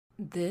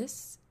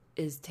This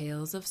is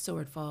Tales of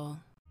Swordfall.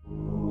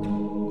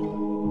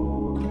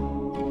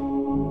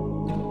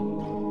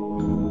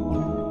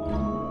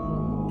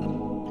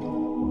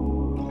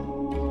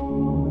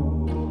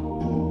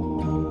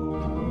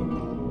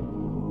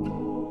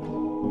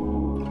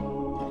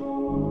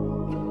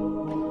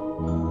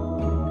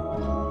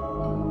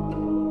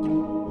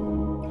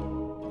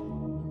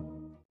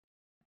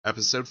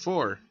 Episode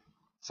 4,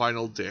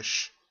 Final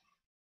Dish.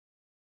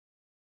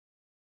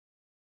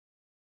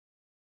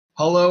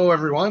 Hello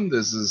everyone,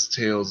 this is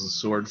Tales of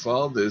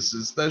Swordfall. This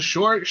is the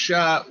short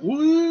shot.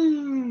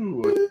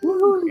 Woo!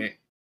 Woo-hoo.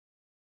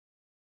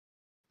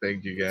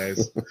 Thank you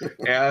guys.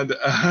 And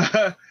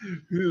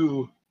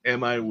who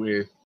am I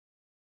with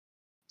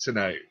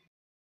tonight?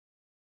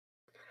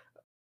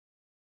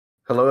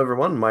 Hello,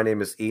 everyone. My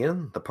name is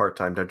Ian, the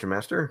part-time Dungeon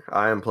Master.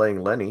 I am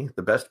playing Lenny,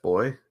 the best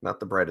boy, not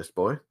the brightest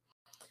boy.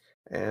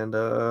 And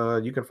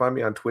you can find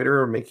me on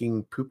Twitter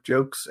making poop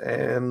jokes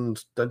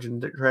and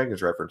Dungeons &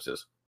 Dragons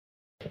references.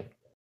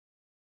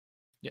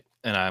 Yeah,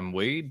 and I'm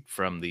Wade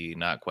from the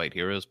Not Quite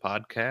Heroes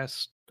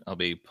podcast. I'll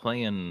be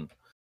playing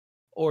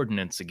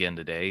Ordnance again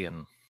today,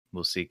 and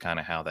we'll see kind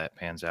of how that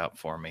pans out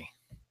for me.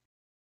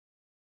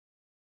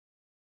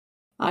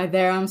 Hi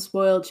there, I'm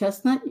Spoiled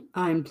Chestnut.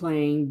 I'm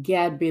playing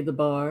Gadby the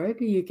Bard.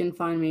 You can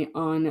find me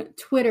on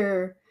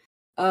Twitter,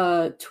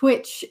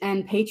 Twitch,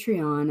 and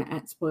Patreon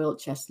at Spoiled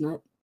Chestnut.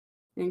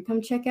 And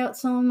come check out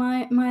some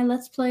of my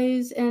Let's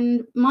Plays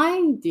and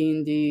my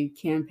D&D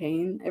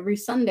campaign every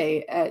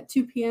Sunday at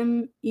 2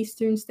 p.m.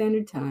 Eastern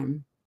Standard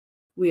Time.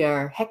 We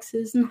are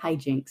Hexes and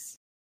Hijinks.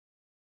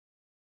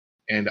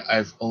 And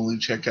I've only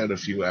checked out a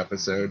few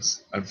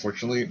episodes,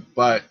 unfortunately,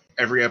 but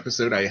every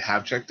episode I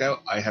have checked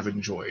out, I have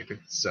enjoyed,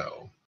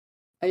 so...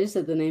 I just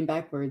said the name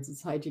backwards.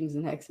 It's Hijinks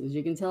and Hexes.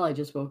 You can tell I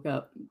just woke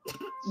up.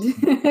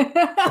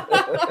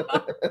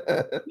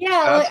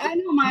 Yeah, I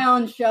know my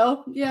own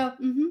show. Yeah,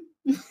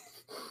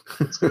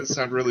 It's going to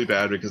sound really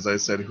bad because I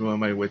said, who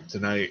am I with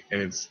tonight? And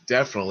it's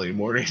definitely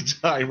morning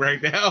time right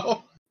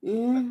now.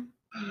 Yeah.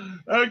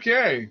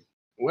 Okay.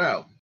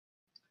 Well,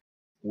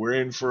 we're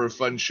in for a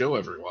fun show,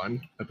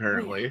 everyone,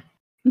 apparently.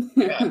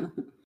 Yeah.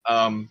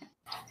 How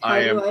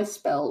do I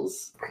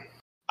spells?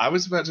 I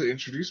was about to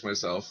introduce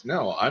myself.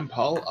 No, I'm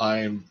Paul.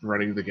 I'm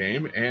running the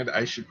game, and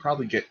I should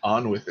probably get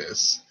on with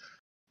this.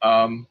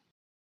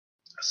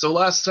 So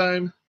last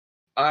time,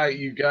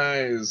 you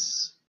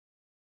guys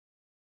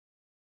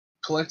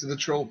collected the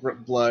troll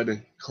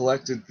blood,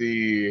 collected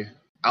the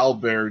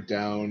owlbear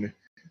down,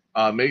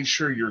 made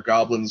sure your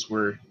goblins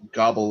were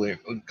gobbling?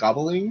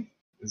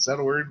 Is that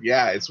a word?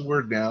 Yeah, it's a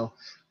word now.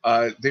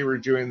 They were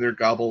doing their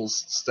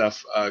gobbles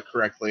stuff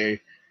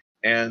correctly,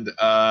 and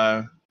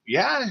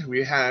yeah,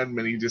 we had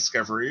many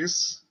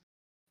discoveries.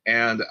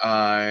 And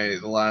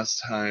the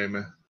last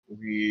time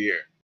we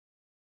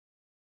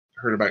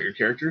heard about your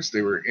characters,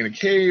 they were in a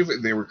cave.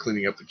 They were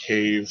cleaning up the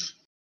cave.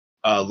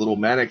 Little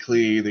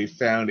manically, they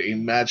found a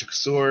magic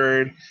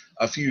sword,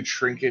 a few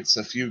trinkets,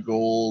 a few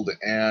gold,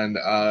 and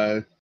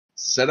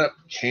set up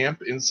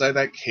camp inside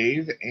that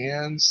cave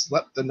and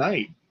slept the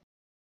night.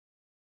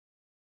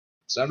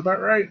 Sound about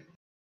right?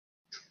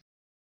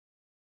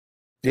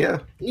 Yeah.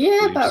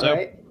 Yeah, about so.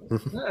 right.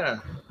 Yeah.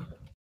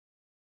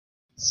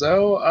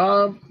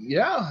 So,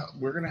 yeah,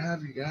 we're gonna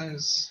have you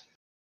guys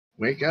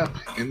wake up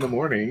in the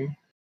morning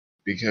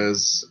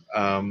because,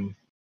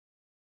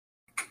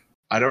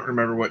 I don't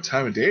remember what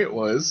time of day it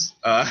was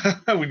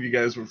when you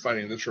guys were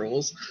fighting the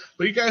trolls,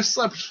 but you guys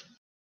slept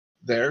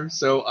there,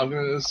 so I'm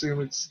going to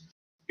assume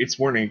it's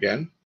morning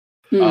again.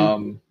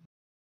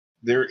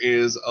 There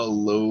is a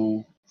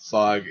low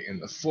fog in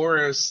the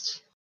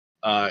forest.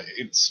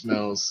 It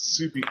smells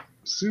super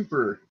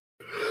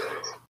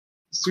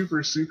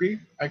soupy,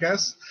 I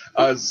guess.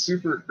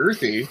 Super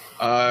earthy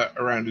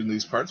around in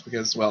these parts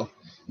because, well,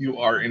 you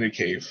are in a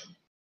cave.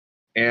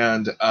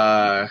 And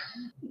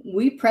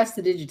We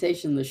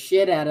prestidigitation the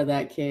shit out of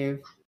that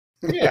cave.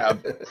 yeah.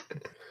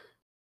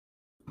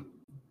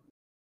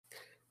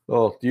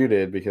 Well, you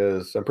did,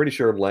 because I'm pretty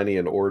sure Lenny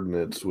and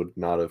Ordnance would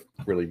not have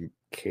really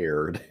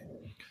cared.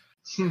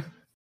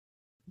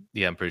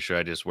 Yeah, I'm pretty sure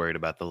I just worried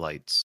about the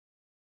lights.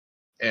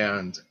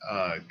 And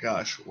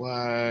gosh,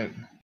 what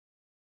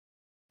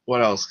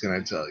else can I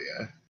tell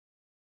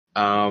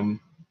you?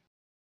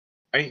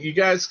 You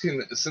guys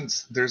can,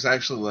 since there's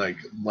actually like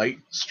light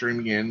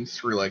streaming in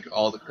through like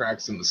all the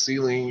cracks in the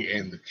ceiling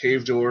and the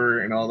cave door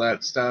and all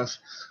that stuff,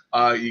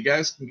 you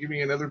guys can give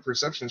me another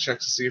perception check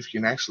to see if you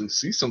can actually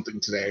see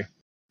something today.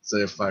 So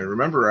if I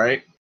remember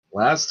right,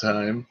 last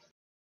time,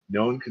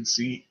 no one could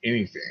see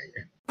anything.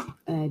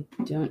 I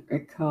don't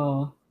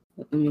recall.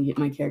 Let me get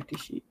my character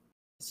sheet.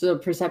 So,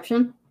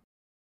 perception?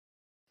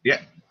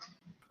 Yeah.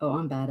 Oh,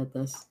 I'm bad at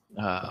this.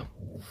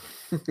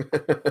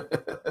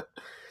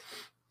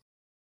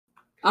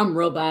 I'm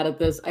real bad at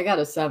this. I got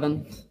a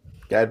 7.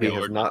 Gadby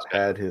has not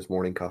had his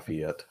morning coffee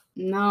yet.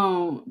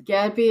 No,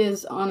 Gadby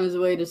is on his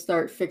way to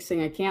start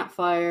fixing a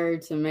campfire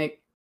to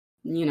make,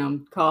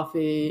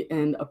 coffee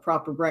and a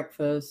proper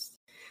breakfast.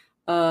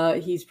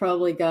 He's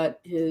probably got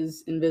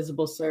his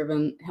invisible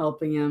servant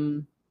helping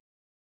him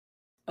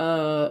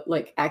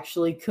like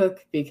actually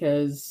cook,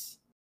 because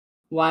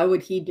why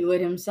would he do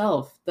it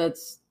himself?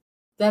 That's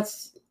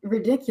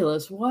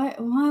ridiculous. Why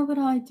would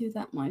I do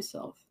that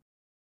myself?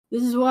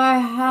 This is why I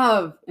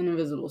have an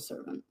invisible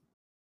servant.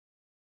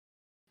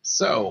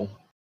 So,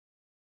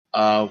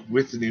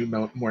 with the new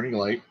morning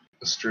light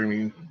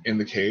streaming in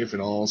the cave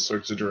in all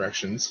sorts of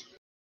directions,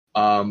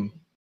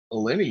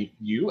 Lenny,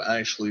 you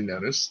actually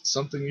noticed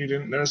something you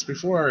didn't notice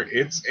before.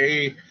 It's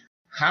a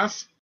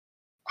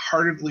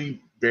half-heartedly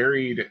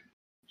buried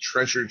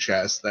treasure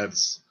chest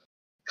that's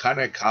kind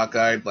of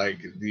cockeyed, like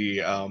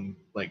the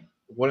like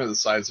one of the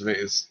sides of it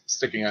is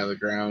sticking out of the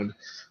ground.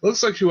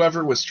 Looks like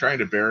whoever was trying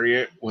to bury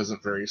it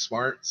wasn't very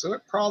smart, so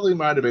it probably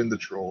might have been the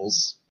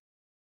trolls.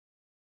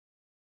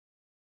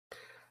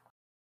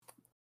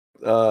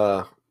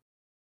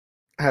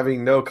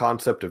 Having no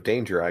concept of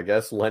danger, I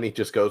guess, Lenny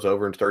just goes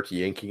over and starts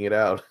yanking it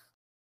out.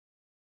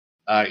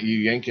 You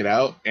yank it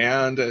out,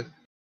 and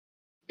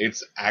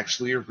it's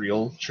actually a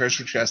real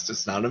treasure chest.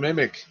 It's not a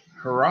mimic.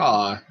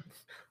 Hurrah!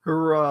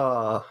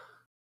 Hurrah!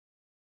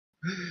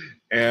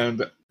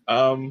 And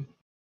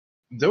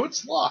though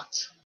it's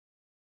locked,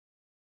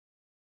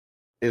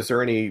 is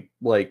there any,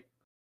 like,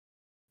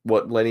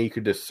 what Lenny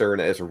could discern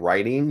as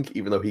writing,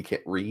 even though he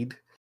can't read,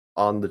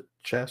 on the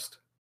chest?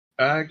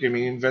 Give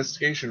me an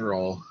investigation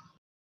roll.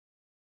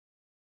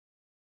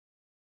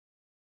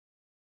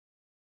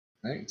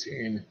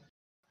 19.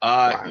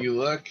 Wow. You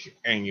look,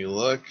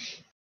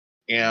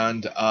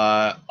 and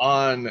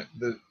on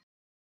the,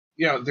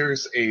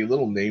 there's a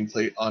little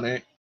nameplate on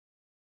it,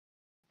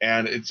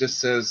 and it just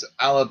says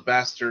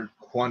Alabaster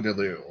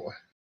Quandaloo.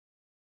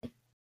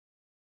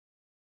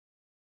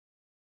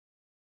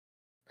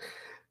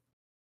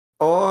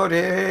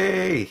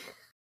 Ordy!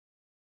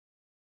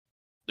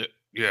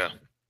 Yeah.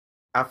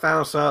 I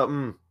found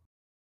something,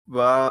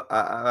 but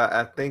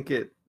I think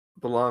it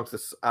belongs to.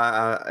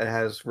 It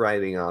has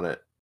writing on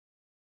it.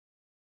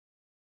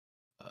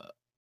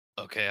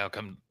 Okay, I'll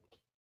come.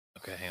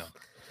 Okay, hang on.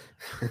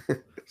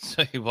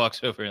 So he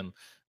walks over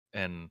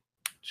and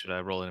should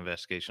I roll an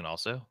investigation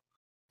also?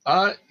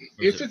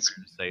 If it's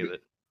fair to say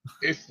that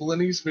if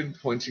Lenny's been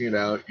pointing it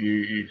out,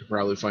 you can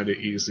probably find it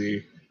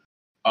easy.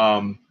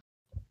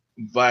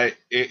 But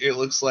it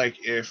looks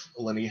like if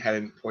Lenny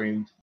hadn't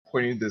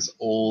pointed this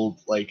old,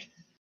 like,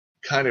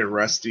 kind of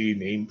rusty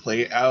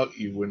nameplate out,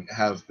 you wouldn't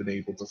have been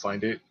able to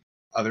find it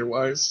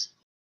otherwise.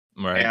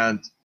 right.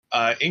 And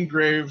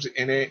engraved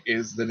in it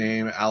is the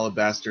name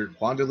Alabaster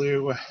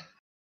Quandaloo.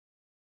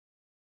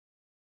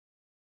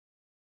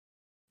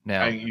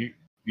 Now,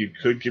 You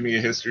could give me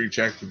a history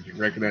check if you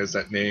recognize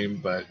that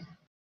name, but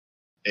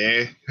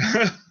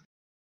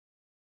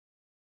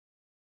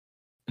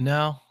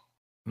no,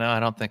 I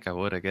don't think I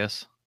would. I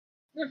guess.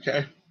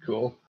 Okay,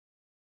 cool.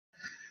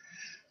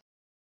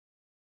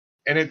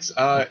 And it's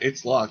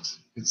locked.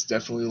 It's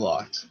definitely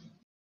locked.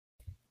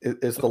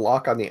 Is the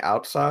lock on the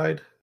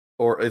outside,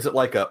 or is it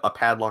like a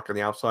padlock on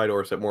the outside,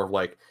 or is it more of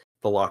like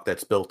the lock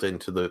that's built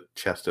into the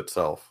chest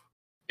itself?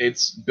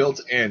 It's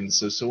built in,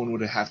 so someone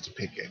would have to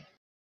pick it.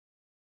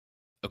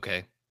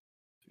 Okay.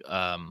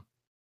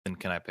 Then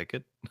can I pick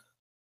it?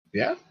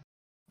 Yeah,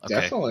 Okay.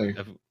 definitely.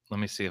 Let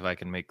me see if I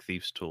can make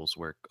thieves' tools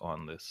work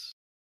on this.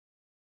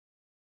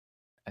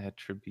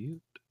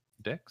 Attribute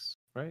Dex,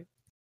 right?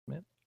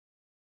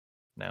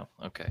 No.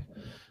 Okay.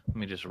 Let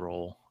me just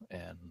roll,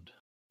 and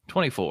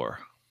 24.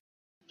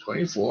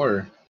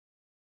 24.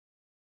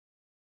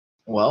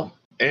 Well,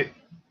 it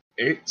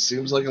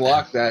seems like a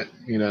lock that,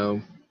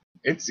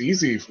 it's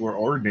easy for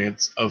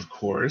Ordnance, of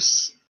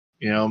course.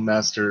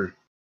 Master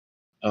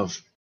of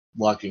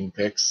locking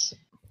picks.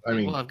 I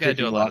mean, Well, I've got to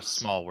do a picking lot of locks.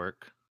 small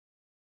work.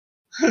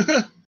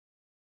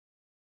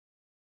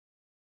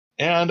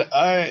 And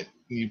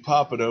you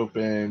pop it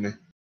open,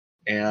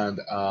 and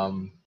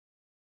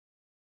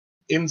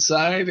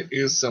inside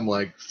is some,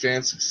 like,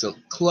 fancy silk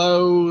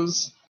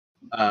clothes,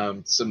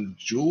 some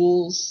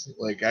jewels,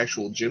 like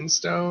actual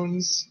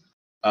gemstones,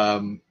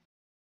 a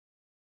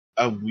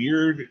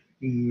weird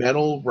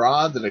metal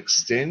rod that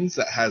extends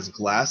that has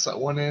glass at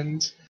one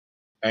end,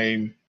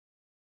 and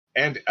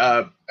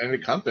a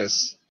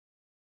compass.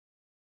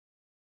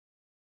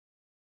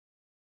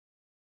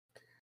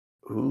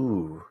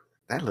 Ooh,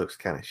 that looks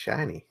kind of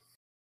shiny.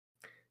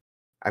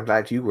 I'm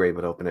glad you were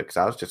able to open it, because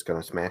I was just going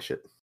to smash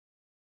it.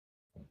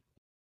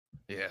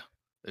 Yeah,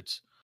 it's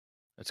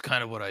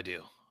kind of what I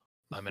do.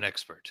 I'm an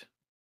expert.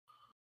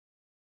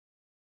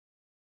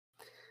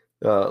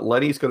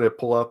 Lenny's going to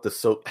pull out the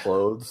silk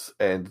clothes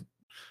and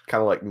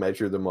kind of like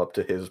measure them up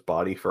to his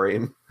body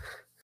frame.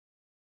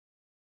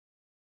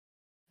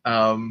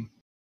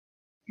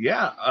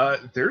 Yeah,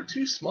 they're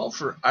too small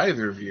for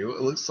either of you.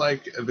 It looks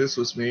like this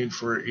was made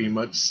for a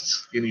much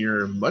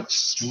skinnier, much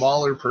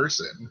smaller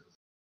person.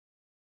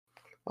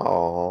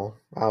 Oh,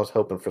 I was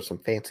hoping for some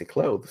fancy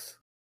clothes.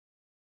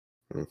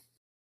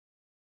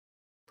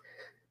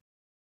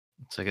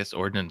 So I guess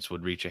Ordnance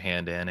would reach a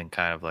hand in and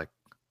kind of like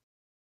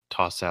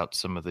toss out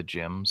some of the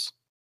gems.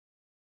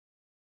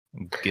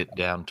 Get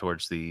down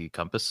towards the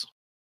compass.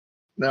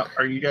 Now,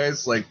 are you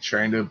guys like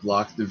trying to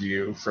block the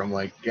view from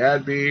like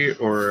Gadby,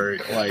 or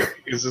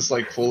like is this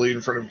like fully in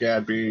front of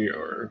Gadby,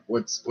 or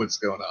what's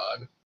going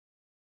on?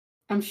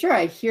 I'm sure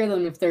I hear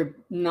them if they're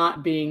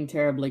not being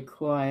terribly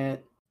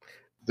quiet.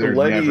 They're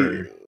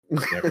Lenny,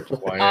 never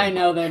quiet. I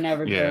know they're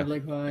never Yeah. terribly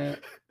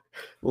quiet.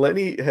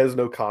 Lenny has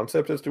no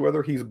concept as to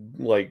whether he's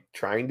like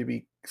trying to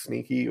be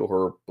sneaky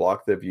or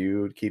block the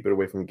view, keep it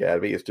away from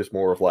Gadby. It's just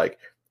more of like,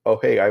 oh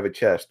hey, I have a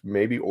chest.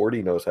 Maybe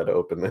Ordy knows how to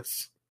open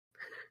this.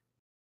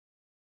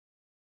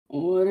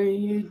 What are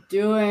you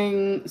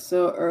doing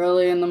so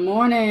early in the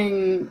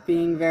morning,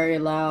 being very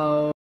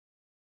loud?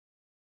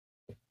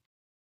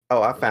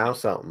 Oh, I found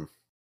something.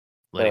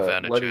 Lenny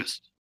found a Lenny-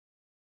 chest.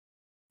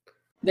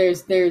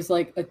 There's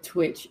like a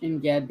twitch in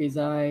Gadby's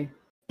eye.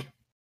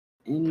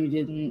 And you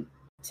didn't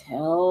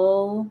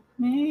tell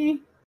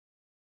me?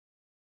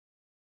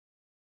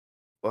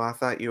 Well, I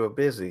thought you were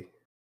busy.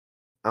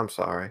 I'm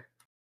sorry.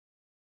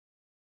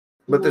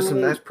 But there's some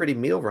nice pretty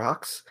meal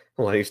rocks.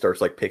 Lenny starts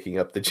like picking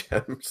up the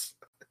gems.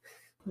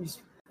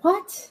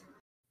 What?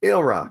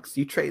 Meal rocks.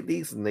 You trade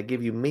these and they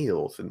give you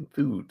meals and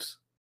foods.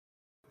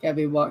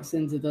 Gabby walks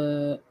into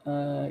the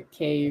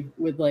cave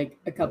with like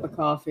a cup of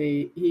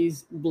coffee.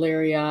 He's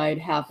bleary-eyed,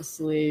 half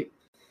asleep.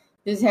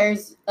 His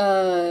hair's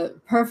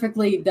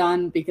perfectly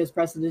done because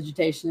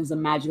prestidigitation is a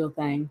magical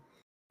thing.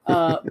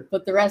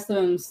 But the rest of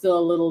him's still a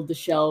little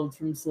disheveled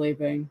from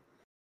sleeping.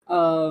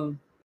 So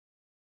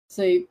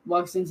he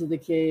walks into the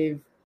cave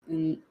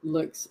and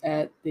looks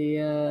at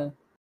the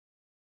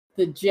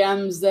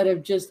gems that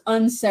have just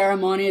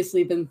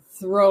unceremoniously been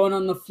thrown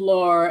on the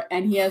floor,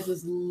 and he has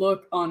this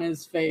look on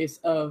his face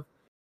of,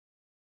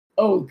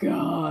 oh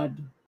God.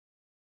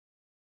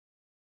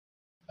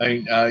 I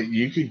mean,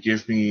 you could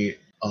give me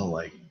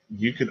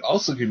you could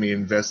also give me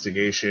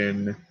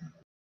investigation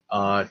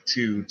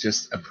to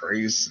just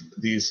appraise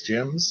these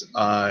gems.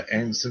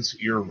 And since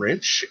you're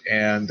rich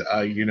and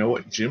you know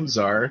what gems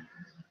are,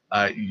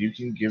 you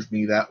can give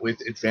me that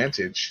with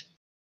advantage.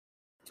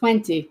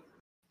 20.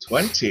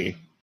 20.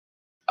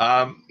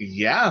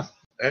 Yeah,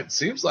 it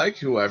seems like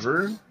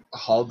whoever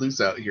hauled these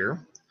out here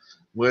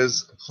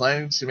was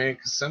planning to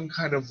make some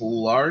kind of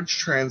large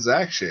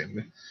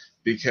transaction,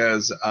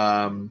 because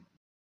none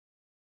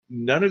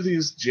of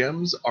these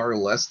gems are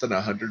less than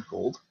 100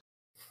 gold.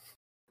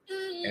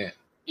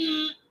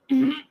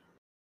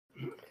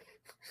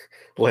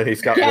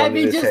 Lenny's got one in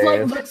Gabby his just like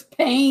hand. looks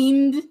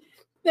pained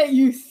that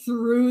you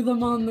threw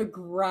them on the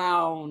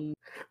ground.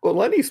 Well,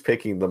 Lenny's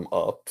picking them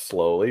up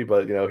slowly,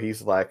 but you know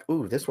he's like,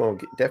 "Ooh, this one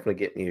will definitely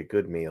get me a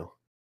good meal."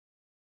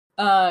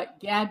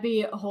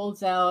 Gabby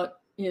holds out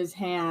his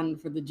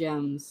hand for the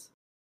gems.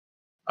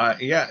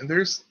 Yeah,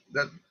 there's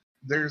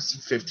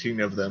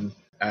 15 of them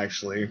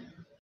actually,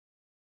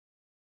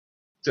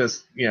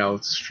 just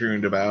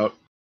strewn about.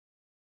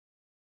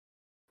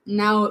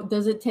 Now,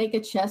 does it take a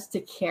chest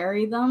to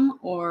carry them,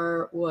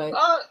 or what?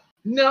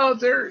 No,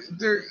 they're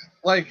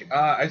like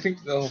I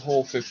think the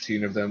whole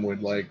 15 of them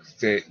would like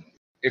fit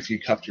if you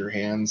cupped your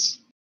hands.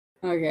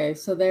 Okay,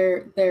 so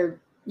they're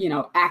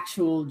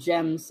actual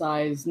gem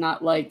size,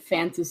 not like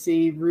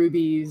fantasy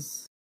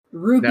rubies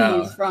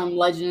No. from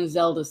Legend of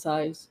Zelda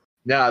size.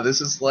 No, this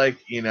is like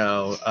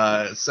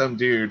some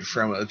dude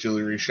from a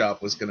jewelry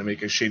shop was gonna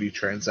make a shady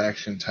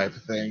transaction type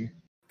of thing.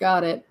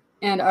 Got it.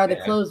 And are the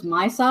Yeah. clothes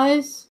my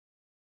size?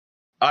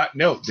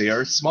 No, they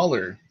are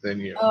smaller than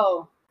you.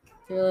 Oh,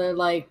 they're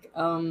like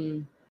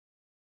Halfling.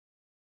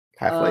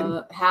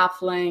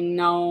 halfling,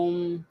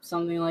 gnome,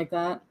 something like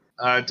that.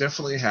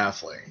 Definitely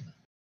halfling.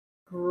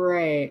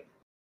 Great.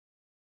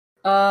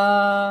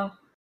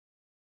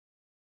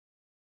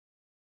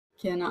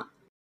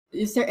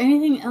 Is there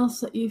anything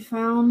else that you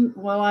found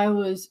while I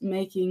was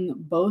making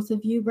both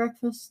of you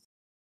breakfast?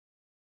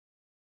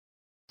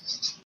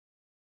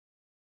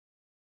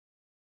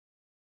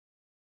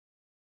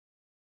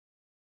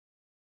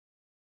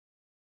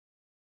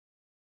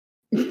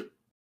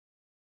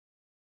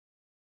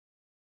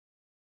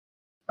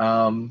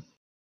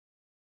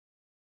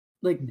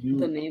 Like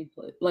the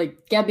nameplate.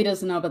 Like Gabby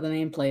doesn't know about the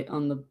nameplate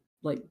on the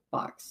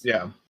box.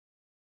 Yeah.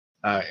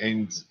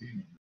 And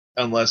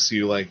unless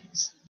you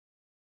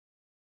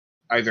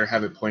either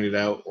have it pointed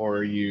out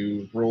or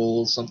you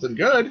roll something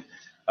good,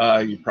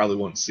 you probably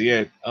won't see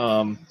it.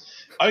 I mean,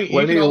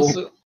 you can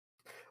also.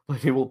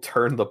 Lenny will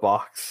turn the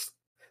box,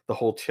 the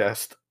whole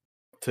chest,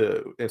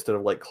 to instead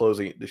of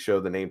closing it to show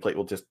the nameplate,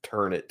 will just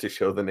turn it to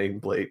show the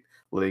nameplate,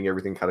 letting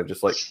everything kind of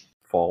just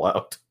fall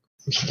out.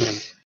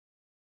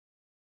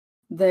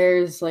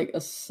 There's a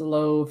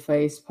slow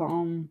face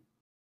palm,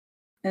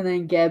 and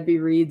then Gabby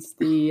reads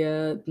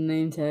the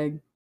name tag.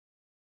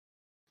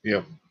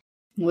 Yep.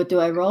 What do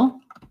I roll?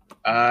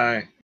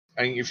 I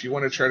mean, if you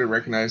want to try to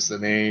recognize the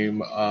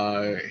name,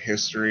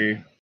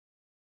 history.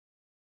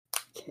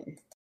 Okay.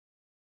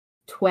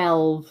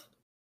 12.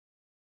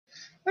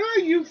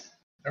 You've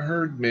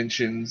heard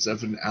mentions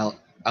of an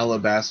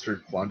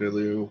alabaster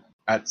quandaloo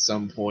at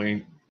some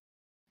point.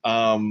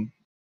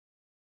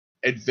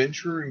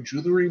 Adventurer and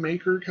jewelry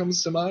maker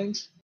comes to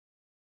mind.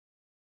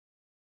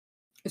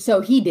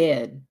 So he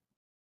did.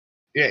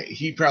 Yeah,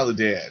 he probably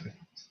did.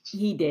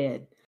 He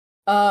did.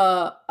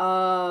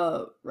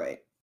 Right.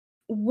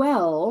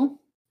 Well,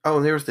 Oh,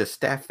 and there was this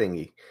staff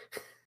thingy.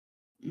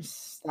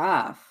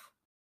 staff.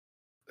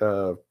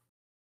 Paul,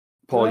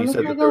 Do I you look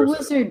said like that there a was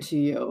wizard to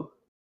you,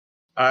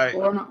 I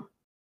or not?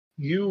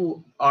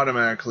 You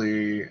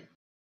automatically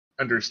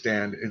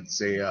understand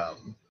it's a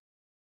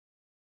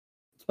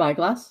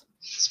Spyglass.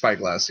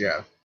 spyglass.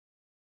 Yeah.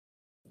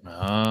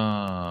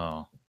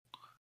 Oh.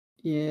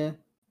 Yeah,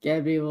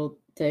 Gabby will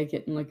take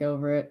it and look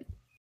over it.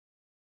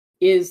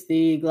 Is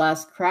the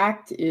glass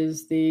cracked?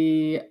 Is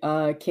the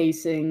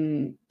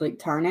casing like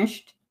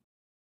tarnished?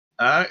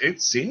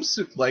 It seems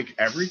like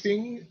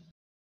everything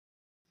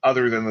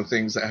other than the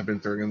things that have been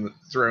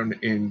thrown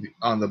in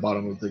on the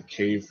bottom of the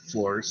cave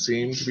floor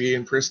seem to be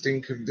in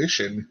pristine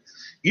condition.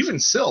 Even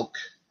silk.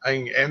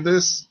 And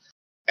this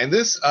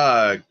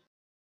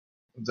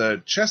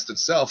the chest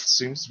itself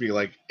seems to be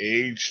like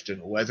aged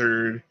and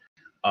weathered.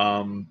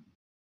 Um,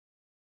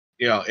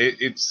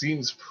 it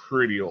seems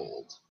pretty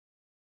old.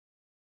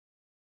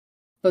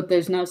 But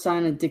there's no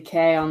sign of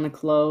decay on the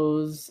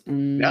clothes.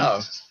 And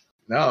No,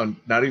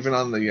 not even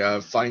on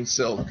the fine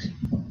silk.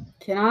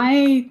 can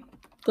I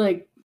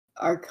like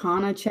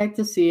Arcana check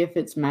to see if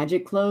it's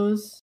magic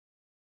clothes?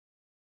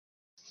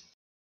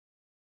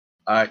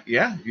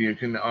 Yeah, you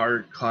can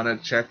Arcana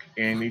check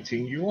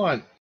anything you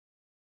want.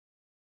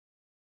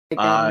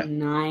 Like a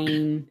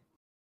 9.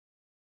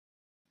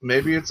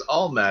 Maybe it's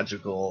all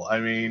magical. I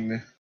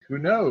mean, who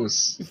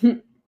knows?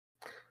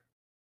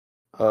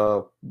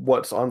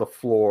 what's on the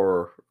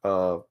floor,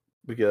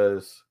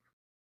 because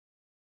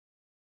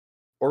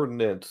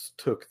Ordnance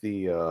took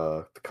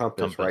the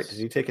compass, right? Did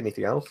he take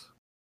anything else?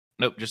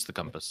 Nope, just the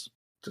compass.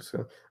 Just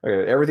okay.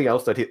 Everything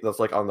else that's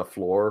like on the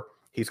floor,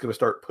 he's gonna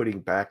start putting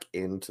back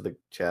into the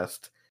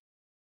chest,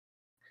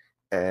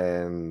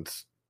 and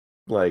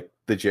like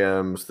the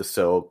gems, the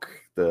silk,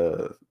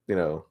 and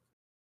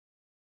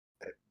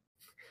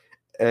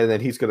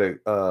then he's gonna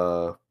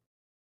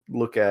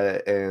look at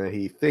it, and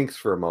he thinks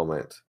for a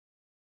moment.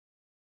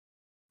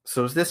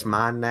 So is this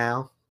mine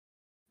now?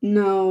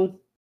 No.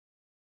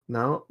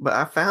 No, but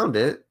I found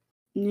it.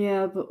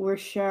 Yeah, but we're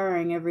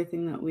sharing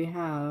everything that we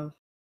have.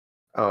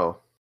 Oh,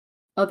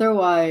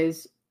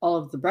 Otherwise, all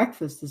of the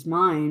breakfast is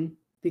mine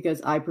because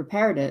I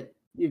prepared it.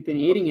 You've been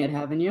eating it,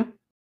 haven't you?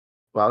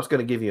 well, I was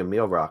gonna give you a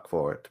meal rock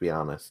for it, to be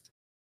honest.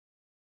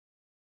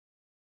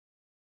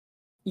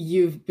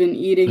 You've been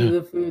eating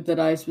the food that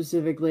I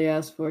specifically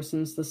asked for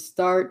since the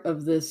start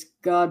of this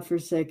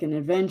godforsaken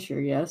adventure,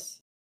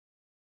 yes?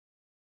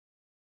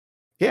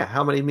 Yeah,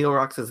 how many meal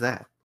rocks is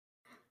that?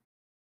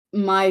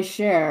 My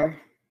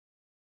share.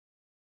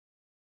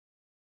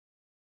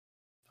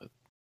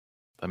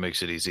 That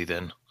makes it easy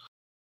then.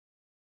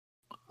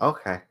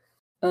 Okay.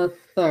 A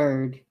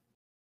third.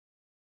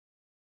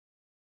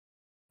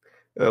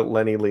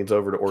 Lenny leans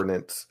over to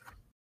Ordnance.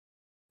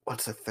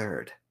 What's a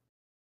third?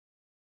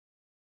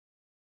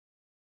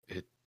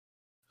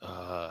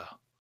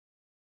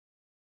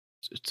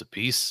 It's a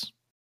piece.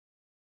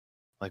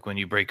 Like when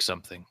you break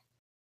something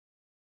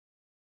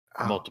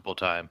multiple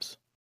times.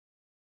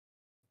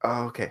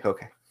 Oh, okay.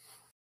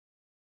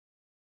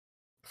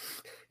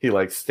 He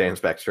like stands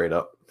back straight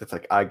up. It's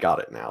like, I got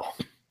it now.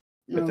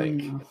 I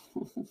think. No.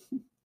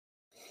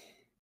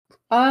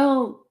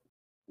 I'll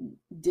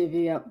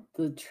divvy up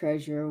the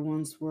treasure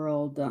once we're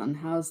all done.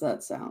 How's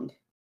that sound?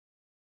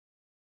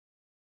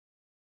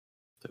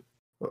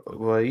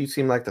 Well, you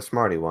seem like the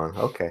smarty one.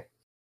 Okay.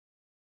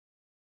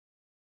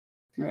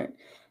 Right.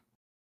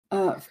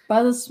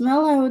 By the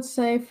smell, I would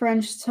say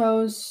French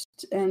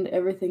toast and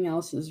everything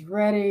else is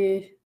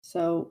ready.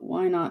 So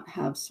why not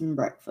have some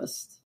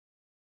breakfast?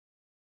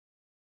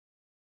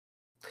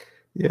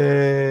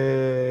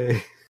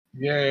 Yay!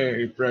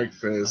 Yay,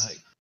 breakfast.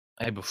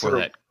 Hey, before So-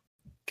 that,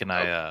 can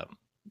I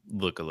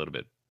look a little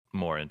bit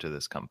more into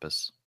this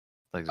compass?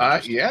 Like, is it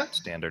just a yeah.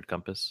 standard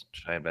compass?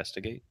 Should I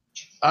investigate?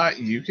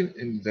 You can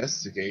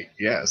investigate.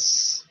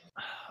 Yes.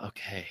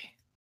 Okay.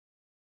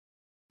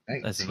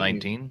 19. That's a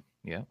 19.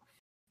 Yeah.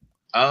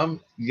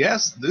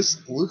 Yes,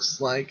 this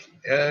looks like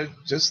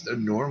just a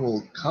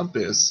normal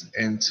compass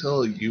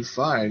until you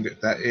find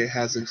that it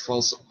has a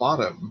false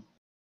bottom.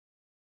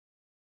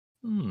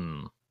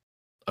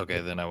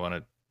 Okay, then I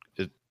want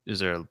to. Is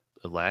there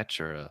a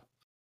latch or a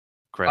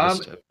crevice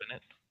to open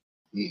it?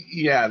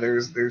 Yeah,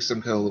 there's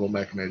some kind of little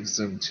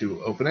mechanism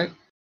to open it,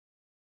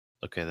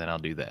 Okay, then I'll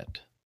do that.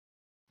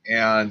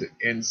 and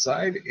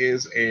inside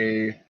is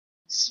a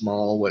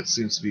small, what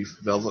seems to be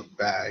velvet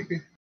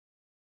bag,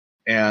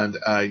 and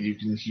you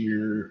can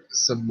hear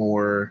some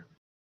more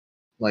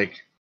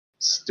like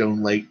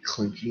stone lake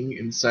clinking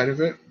inside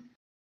of it.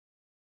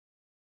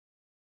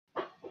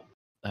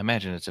 I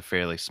imagine it's a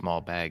fairly small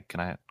bag. Can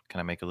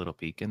I make a little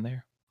peek in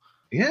there?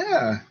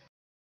 Yeah.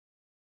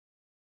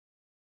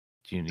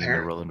 Do you need me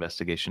to roll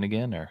investigation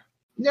again, or?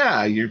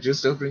 Yeah, you're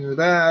just opening the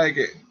bag,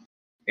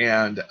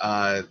 and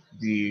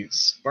the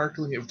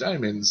sparkling of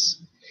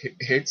diamonds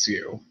hits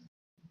you.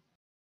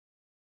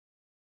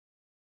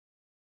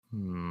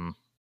 All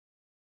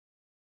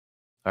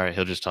right,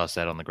 he'll just toss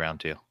that on the ground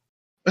too.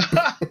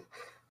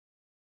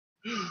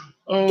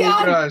 Oh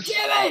God gosh.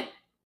 damn it!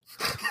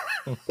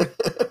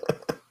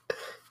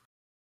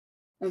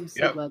 I'm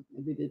so Yep. glad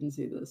we didn't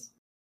see this.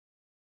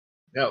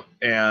 Yep.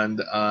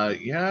 And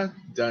yeah,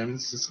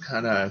 diamonds just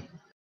kind of,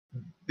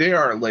 they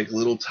are like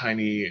little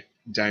tiny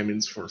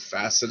diamonds for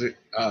faucets,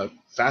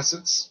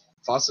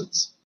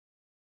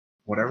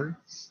 whatever.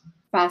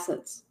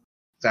 Facets.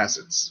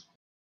 Facets.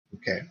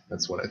 Okay,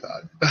 that's what I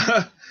thought.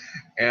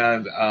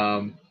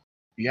 And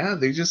yeah,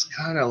 they just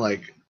kind of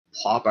like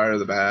plop out of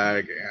the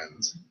bag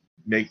and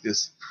make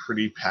this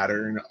pretty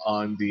pattern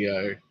on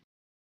the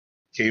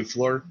cave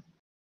floor.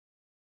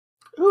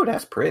 Ooh,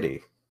 that's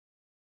pretty.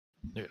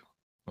 Yeah.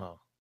 Well,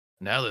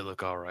 now they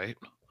look all right.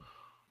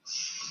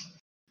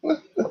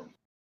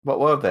 What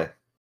were they?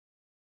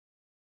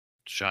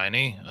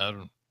 Shiny?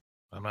 I'm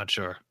not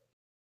sure.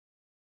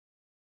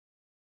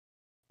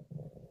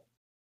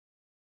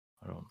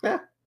 I don't. Yeah.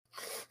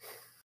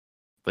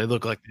 They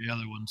look like the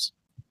other ones.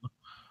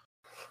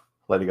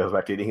 Lenny goes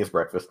back to eating his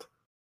breakfast.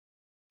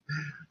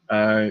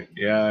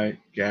 Yeah,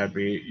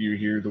 Gabby, you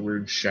hear the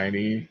word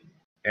shiny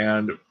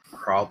and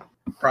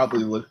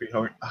probably look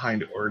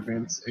behind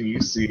ordnance and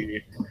you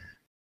see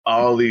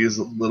all these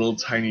little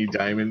tiny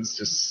diamonds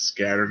just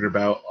scattered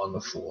about on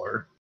the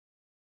floor.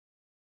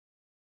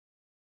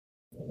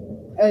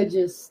 I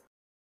just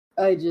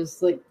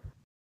like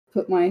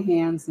put my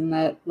hands in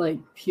that like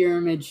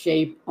pyramid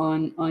shape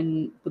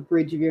on the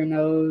bridge of your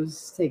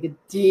nose. Take a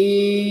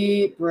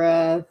deep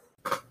breath.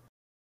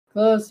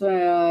 Close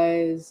my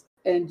eyes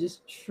and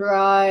just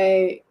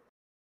try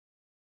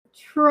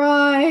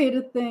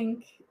to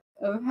think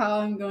of how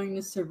I'm going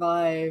to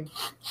survive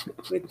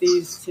with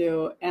these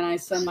two. And I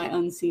send my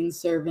unseen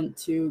servant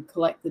to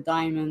collect the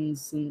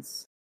diamonds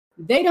since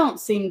they don't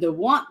seem to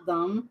want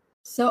them.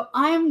 So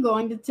I'm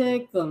going to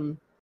take them.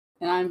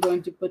 And I'm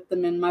going to put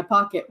them in my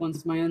pocket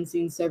once my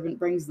unseen servant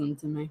brings them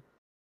to me.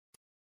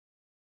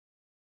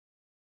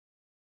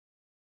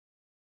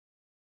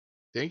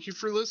 Thank you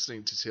for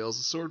listening to Tales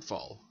of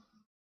Swordfall.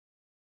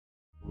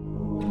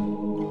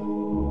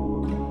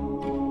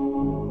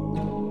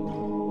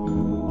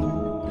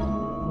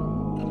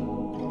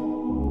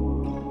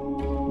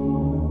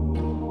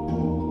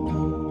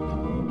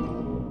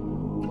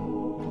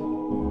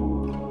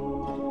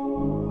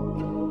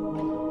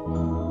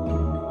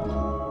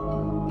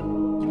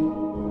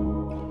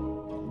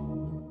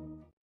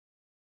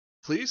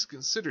 Please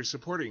consider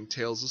supporting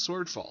Tales of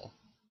Swordfall.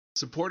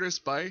 Support us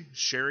by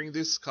sharing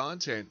this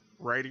content,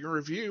 writing a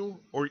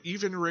review, or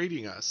even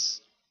rating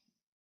us.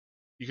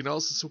 You can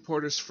also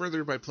support us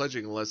further by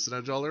pledging less than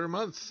 $1 a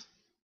month.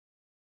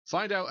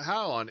 Find out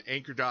how on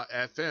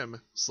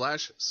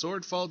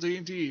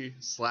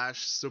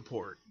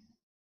anchor.fm/swordfalldnd/support.